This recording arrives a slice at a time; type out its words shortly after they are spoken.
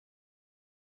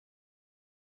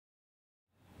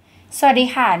สวัสดี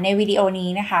ค่ะในวิดีโอนี้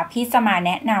นะคะพี่จะมาแ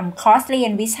นะนำคอร์สเรีย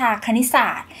นวิชาคณิตศา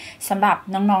สตร์สำหรับ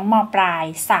น้องๆม.ปลาย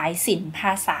สายศิลป์ภ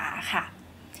าษาค่ะ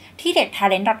ที่เด็ก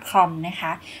talent.com นะค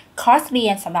ะคอร์สเรี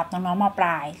ยนสำหรับน้องๆม.ปล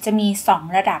ายจะมี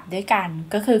2ระดับด้วยกัน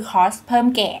ก็คือคอร์สเพิ่ม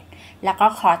เกรดแล้วก็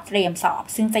คอร์สเตรียมสอบ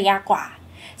ซึ่งจะยากกว่า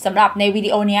สำหรับในวิดี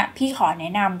โอนี้พี่ขอแน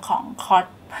ะนำของคอร์ส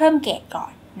เพิ่มเกรดก่อ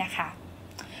นนะคะ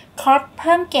คอร์สเ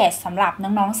พิ่มเกรดสำหรับ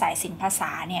น้องๆสายศิลป์ภาษ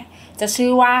าเนี่ยจะชื่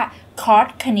อว่าคอร์ส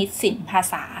คณิตศิลป์ภา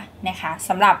ษานะคะส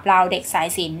ำหรับเราเด็กสาย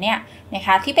ศิลป์เนี่ยนะค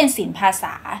ะที่เป็นศิลป์ภาษ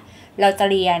าเราจะ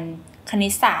เรียนคณิ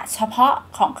ตศาสตร์เฉพาะ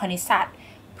ของคณิตศาสตร์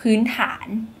พื้นฐาน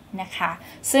นะคะ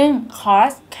ซึ่งคอร์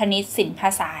สคณิตศิลป์ภา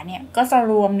ษาเนี่ยก็จะ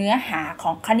รวมเนื้อหาข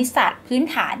องคณิตศาสตร์พื้น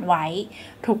ฐานไว้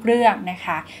ทุกเรื่องนะค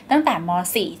ะตั้งแต่ม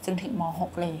.4 จนถึงม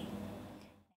.6 เลย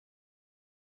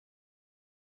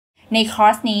ในคอ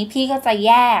ร์สนี้พี่ก็จะแ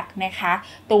ยกนะคะ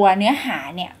ตัวเนื้อหา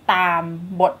เนี่ยตาม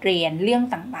บทเรียนเรื่อง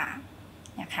ต่าง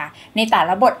ๆนะคะในแต่ล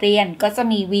ะบทเรียนก็จะ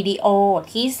มีวิดีโอ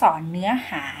ที่สอนเนื้อ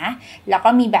หาแล้วก็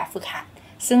มีแบบฝึกหัด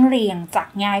ซึ่งเรียงจาก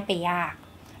ง่ายไปยาก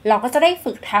เราก็จะได้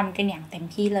ฝึกทำกันอย่างเต็ม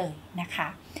ที่เลยนะคะ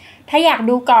ถ้าอยาก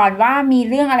ดูก่อนว่ามี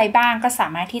เรื่องอะไรบ้างก็สา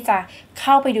มารถที่จะเ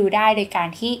ข้าไปดูได้โดยการ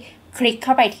ที่คลิกเ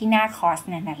ข้าไปที่หน้าคอร์ส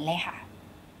นั้นๆเลยค่ะ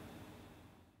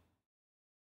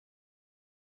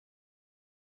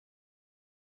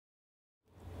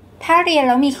ถ้าเรียนแ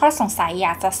ล้วมีข้อสงสัยอย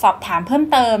ากจะสอบถามเพิ่ม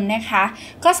เติมนะคะ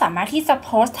ก็สามารถที่จะโพ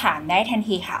สต์ถามได้ทัน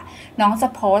ทีค่ะน้องจะ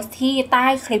โพสต์ที่ใต้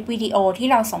คลิปวิดีโอที่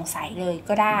เราสงสัยเลย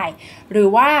ก็ได้หรือ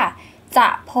ว่าจะ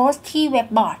โพสต์ที่เว็บ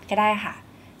บอร์ดก็ได้ค่ะ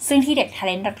ซึ่งที่เด็ก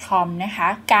talent.com นะคะ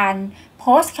การโพ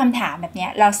สต์คำถามแบบนี้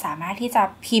เราสามารถที่จะ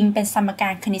พิมพ์เป็นสมกา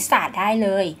รคณิตศาสตร์ได้เล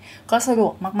ยก็สะดว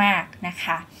กมากๆนะค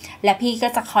ะและพี่ก็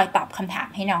จะคอยตอบคำถาม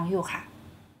ให้น้องอยู่ค่ะ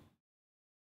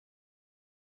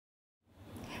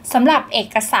สำหรับเอ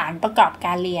กสารประกอบก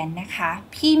ารเรียนนะคะ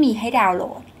พี่มีให้ดาวน์โหล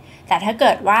ดแต่ถ้าเ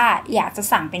กิดว่าอยากจะ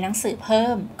สั่งเป็นหนังสือเพิ่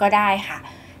มก็ได้ค่ะ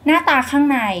หน้าตาข้าง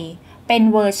ในเป็น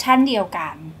เวอร์ชั่นเดียวกั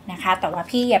นนะคะแต่ว่า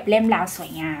พี่เย็บเล่มแล้วสว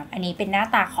ยงามอันนี้เป็นหน้า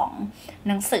ตาของ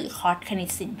หนังสือคอร์สคณิต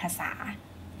ศิลป์ภาษา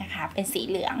นะคะเป็นสี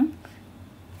เหลือง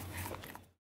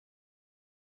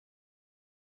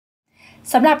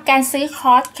สำหรับการซื้อค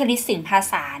อร์สคณิตศิลป์ภา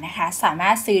ษานะคะสามา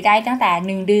รถซื้อได้ตั้งแต่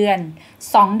1เดือน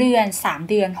2เดือน3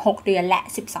เดือน6เดือนและ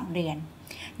12เดือน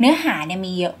เนื้อหาเนี่ย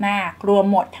มีเยอะมากรวม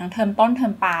หมดทั้งเทอมต้นเทอ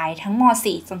มปลายทั้งม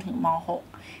.4 จนถึงม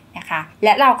.6 นะคะแล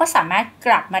ะเราก็สามารถก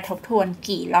ลับมาทบทวน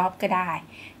กี่รอบก็ได้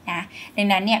นะดัง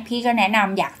นั้นเนี่ยพี่ก็แนะน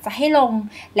ำอยากจะให้ลง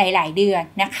หลายๆเดือน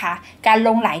นะคะการล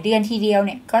งหลายเดือนทีเดียวเ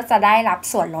นี่ยก็จะได้รับ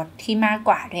ส่วนลดที่มากก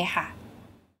ว่าด้วยค่ะ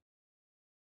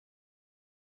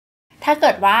ถ้าเ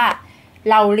กิดว่า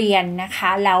เราเรียนนะคะ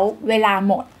แล้วเวลา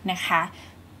หมดนะคะ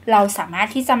เราสามารถ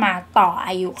ที่จะมาต่ออ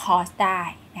ายุคอร์สได้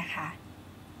นะคะ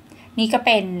นี่ก็เ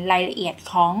ป็นรายละเอียด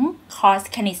ของคอร์ส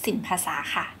คณิตศิลป์ภาษา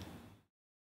ค่ะ